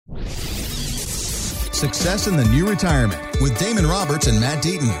Success in the New Retirement with Damon Roberts and Matt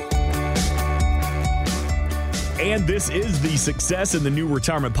Deaton. And this is the Success in the New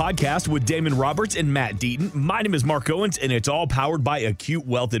Retirement podcast with Damon Roberts and Matt Deaton. My name is Mark Owens, and it's all powered by Acute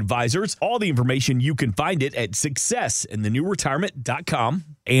Wealth Advisors. All the information, you can find it at successinthenewretirement.com.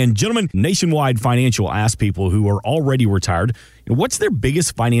 And gentlemen, Nationwide Financial asked people who are already retired, what's their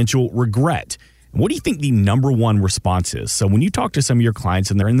biggest financial regret? What do you think the number one response is? So when you talk to some of your clients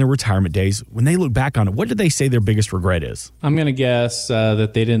and they're in their retirement days, when they look back on it, what do they say their biggest regret is? I'm going to guess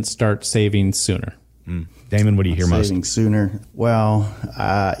that they didn't start saving sooner. Damon, what do you hear most? Saving sooner. Well,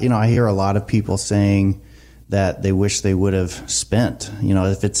 I hear a lot of people saying that they wish they would have spent,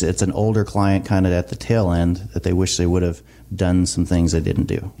 if it's an older client kind of at the tail end, that they wish they would have done some things they didn't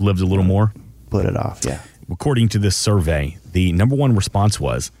do. Lived a little more? Put it off, yeah. According to this survey, the number one response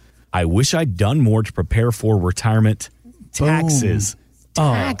was, I wish I'd done more to prepare for retirement taxes. Boom.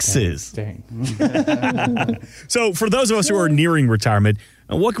 Taxes. Oh, dang. So for those of us who are nearing retirement,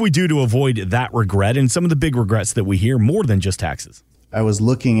 what can we do to avoid that regret and some of the big regrets that we hear more than just taxes? I was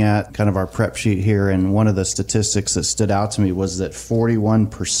looking at kind of our prep sheet here, and one of the statistics that stood out to me was that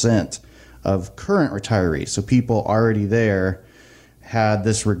 41% of current retirees, so people already there, had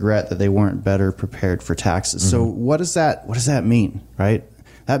this regret that they weren't better prepared for taxes. So what does that mean, right?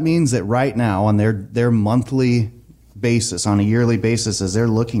 That means that right now on their monthly basis, on a yearly basis, as they're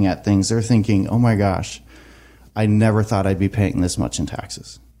looking at things, they're thinking, oh my gosh, I never thought I'd be paying this much in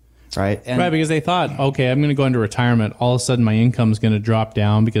taxes, right? Right, because they thought, okay, I'm going to go into retirement. All of a sudden, my income is going to drop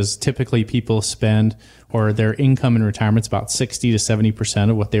down because typically people spend, or their income in retirement is about 60 to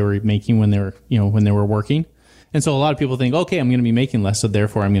 70% of what they were making when they were working. And so a lot of people think, okay, I'm going to be making less, so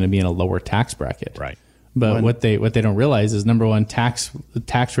therefore I'm going to be in a lower tax bracket. Right. But what they don't realize is, number one, tax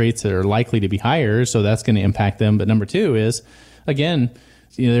rates are likely to be higher, so that's going to impact them. But number two is, again,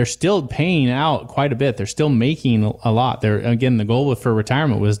 they're still paying out quite a bit. They're still making a lot. Again, the goal for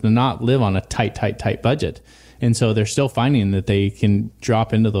retirement was to not live on a tight budget. And so they're still finding that they can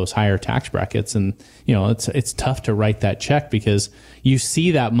drop into those higher tax brackets. And, it's tough to write that check because you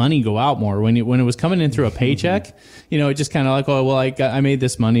see that money go out more. When it was coming in through a paycheck, it just kind of like, oh, well, I made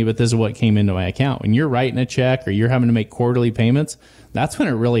this money, but this is what came into my account. When you're writing a check or you're having to make quarterly payments, that's when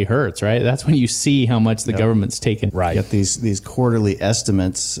it really hurts, right? That's when you see how much the government's taken. Right. You get these quarterly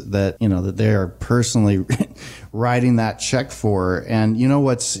estimates that, that they are personally writing that check for. And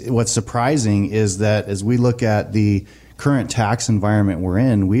what's surprising is that as we look at the current tax environment we're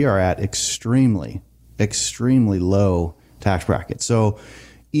in, we are at extremely low tax brackets. So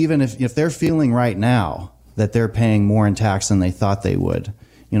even if they're feeling right now that they're paying more in tax than they thought they would,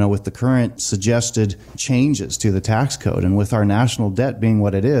 with the current suggested changes to the tax code and with our national debt being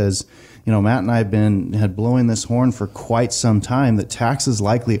what it is, Matt and I had blowing this horn for quite some time that taxes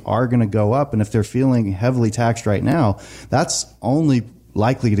likely are going to go up. And if they're feeling heavily taxed right now, that's only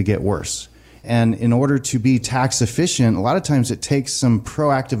likely to get worse. And in order to be tax efficient, a lot of times it takes some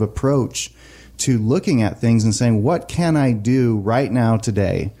proactive approach to looking at things and saying, what can I do right now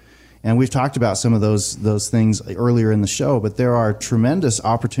today? And we've talked about some of those things earlier in the show, but there are tremendous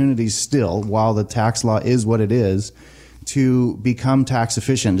opportunities still, while the tax law is what it is, to become tax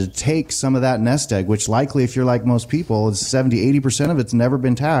efficient, to take some of that nest egg, which likely, if you're like most people, is 70, 80% of it's never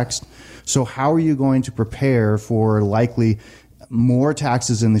been taxed. So how are you going to prepare for likely more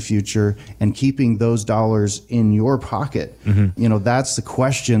taxes in the future and keeping those dollars in your pocket? That's the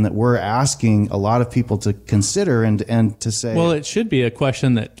question that we're asking a lot of people to consider and to say. Well, it should be a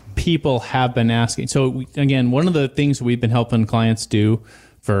question that people have been asking. So again, one of the things we've been helping clients do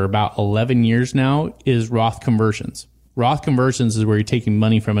for about 11 years now is Roth conversions. Roth conversions is where you're taking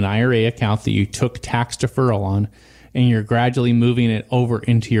money from an IRA account that you took tax deferral on, and you're gradually moving it over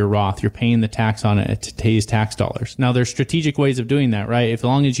into your Roth. You're paying the tax on it at today's tax dollars. Now, there's strategic ways of doing that, right? As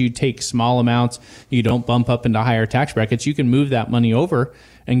long as you take small amounts, you don't bump up into higher tax brackets, you can move that money over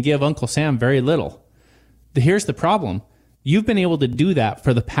and give Uncle Sam very little. Here's the problem. You've been able to do that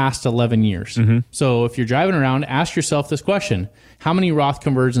for the past 11 years. So if you're driving around, ask yourself this question. How many Roth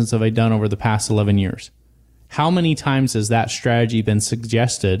conversions have I done over the past 11 years? How many times has that strategy been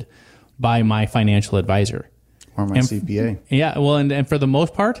suggested by my financial advisor? Or my CPA. Yeah, well, and for the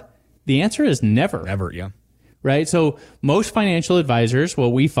most part, the answer is never. Never, yeah. Right? So most financial advisors,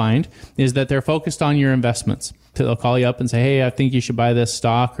 what we find is that they're focused on your investments. They'll call you up and say, hey, I think you should buy this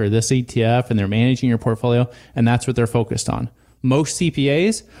stock or this ETF, and they're managing your portfolio, and that's what they're focused on. Most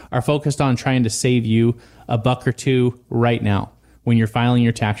CPAs are focused on trying to save you $1 or $2 right now. When you're filing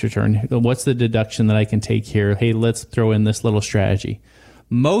your tax return, what's the deduction that I can take here? Hey, let's throw in this little strategy.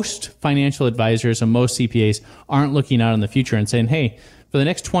 Most financial advisors and most CPAs aren't looking out in the future and saying, hey, For the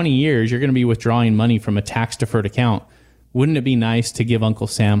next 20 years, you're going to be withdrawing money from a tax-deferred account. Wouldn't it be nice to give Uncle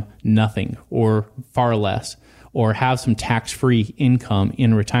Sam nothing or far less, or have some tax-free income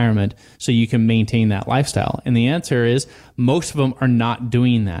in retirement so you can maintain that lifestyle? And the answer is most of them are not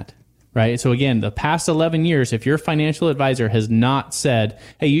doing that, right? So again, the past 11 years, if your financial advisor has not said,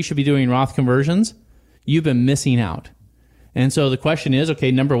 hey, you should be doing Roth conversions, you've been missing out. And so the question is,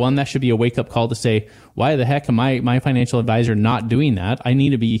 okay, number one, that should be a wake-up call to say, why the heck am my financial advisor not doing that? I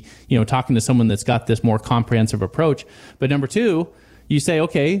need to be, talking to someone that's got this more comprehensive approach. But number two, you say,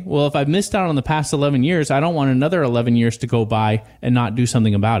 okay, well, if I've missed out on the past 11 years, I don't want another 11 years to go by and not do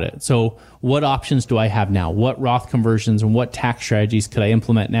something about it. So what options do I have now? What Roth conversions and what tax strategies could I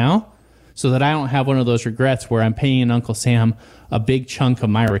implement now so that I don't have one of those regrets where I'm paying Uncle Sam a big chunk of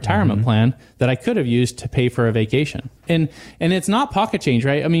my retirement plan that I could have used to pay for a vacation? And it's not pocket change,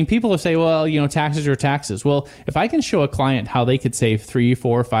 right? I mean, people will say, well, taxes are taxes. Well, if I can show a client how they could save $3,000,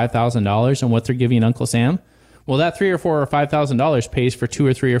 $4,000, $5,000 on what they're giving Uncle Sam, well, that $3,000 or $4,000 or $5,000 pays for 2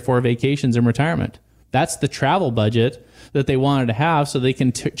 or 3 or 4 vacations in retirement. That's the travel budget that they wanted to have so they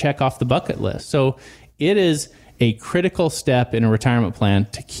can check off the bucket list. So it is a critical step in a retirement plan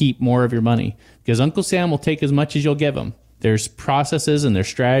to keep more of your money, because Uncle Sam will take as much as you'll give him. There's processes and there's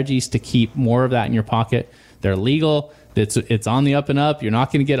strategies to keep more of that in your pocket. They're legal. It's on the up and up. You're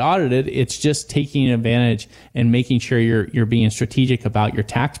not going to get audited. It's just taking advantage and making sure you're being strategic about your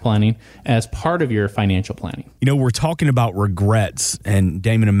tax planning as part of your financial planning. We're talking about regrets, and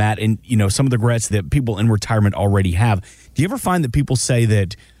Damon and Matt, and some of the regrets that people in retirement already have. Do you ever find that people say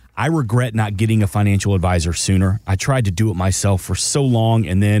that I regret not getting a financial advisor sooner? I tried to do it myself for so long,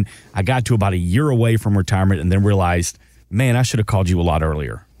 and then I got to about a year away from retirement and then realized, man, I should have called you a lot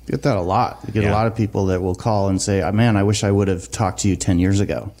earlier. You get that a lot. You get a lot of people that will call and say, man, I wish I would have talked to you 10 years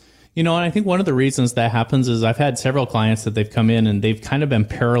ago. And I think one of the reasons that happens is I've had several clients that they've come in and they've kind of been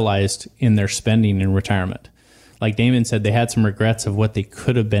paralyzed in their spending in retirement. Like Damon said, they had some regrets of what they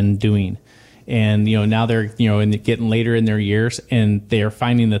could have been doing. And, now they're, getting later in their years, and they're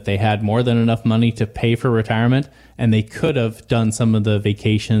finding that they had more than enough money to pay for retirement, and they could have done some of the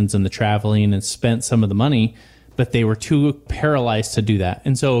vacations and the traveling and spent some of the money, but they were too paralyzed to do that.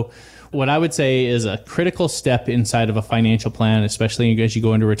 And so what I would say is a critical step inside of a financial plan, especially as you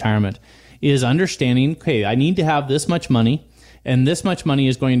go into retirement, is understanding, okay, I need to have this much money, and this much money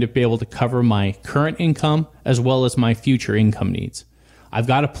is going to be able to cover my current income as well as my future income needs. I've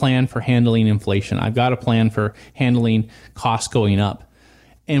got a plan for handling inflation. I've got a plan for handling costs going up.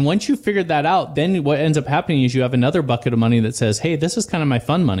 And once you figured that out, then what ends up happening is you have another bucket of money that says, hey, this is kind of my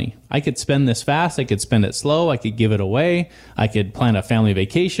fun money. I could spend this fast. I could spend it slow. I could give it away. I could plan a family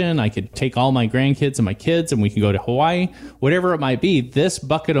vacation. I could take all my grandkids and my kids and we can go to Hawaii. Whatever it might be, this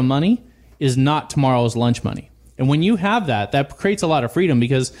bucket of money is not tomorrow's lunch money. And when you have that creates a lot of freedom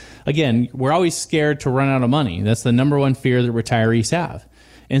because, again, we're always scared to run out of money. That's the number one fear that retirees have.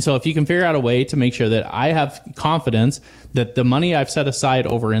 And so if you can figure out a way to make sure that I have confidence that the money I've set aside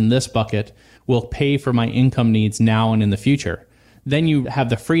over in this bucket will pay for my income needs now and in the future, then you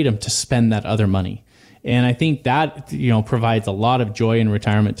have the freedom to spend that other money. And I think that, provides a lot of joy in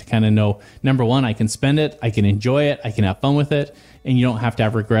retirement to kind of know, number one, I can spend it, I can enjoy it, I can have fun with it, and you don't have to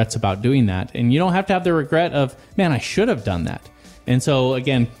have regrets about doing that. And you don't have to have the regret of, man, I should have done that. And so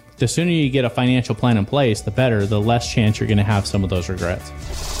again, the sooner you get a financial plan in place, the better, the less chance you're going to have some of those regrets.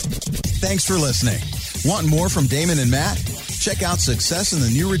 Thanks for listening. Want more from Damon and Matt? Check out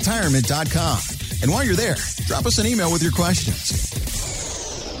successinthenewretirement.com. And while you're there, drop us an email with your questions.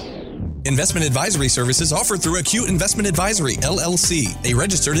 Investment advisory services offered through Acute Investment Advisory, LLC, a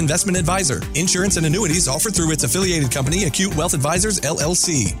registered investment advisor. Insurance and annuities offered through its affiliated company, Acute Wealth Advisors,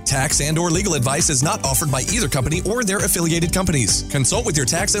 LLC. Tax and or legal advice is not offered by either company or their affiliated companies. Consult with your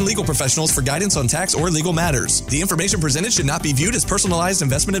tax and legal professionals for guidance on tax or legal matters. The information presented should not be viewed as personalized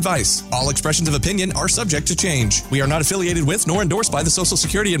investment advice. All expressions of opinion are subject to change. We are not affiliated with nor endorsed by the Social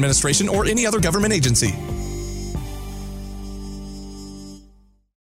Security Administration or any other government agency.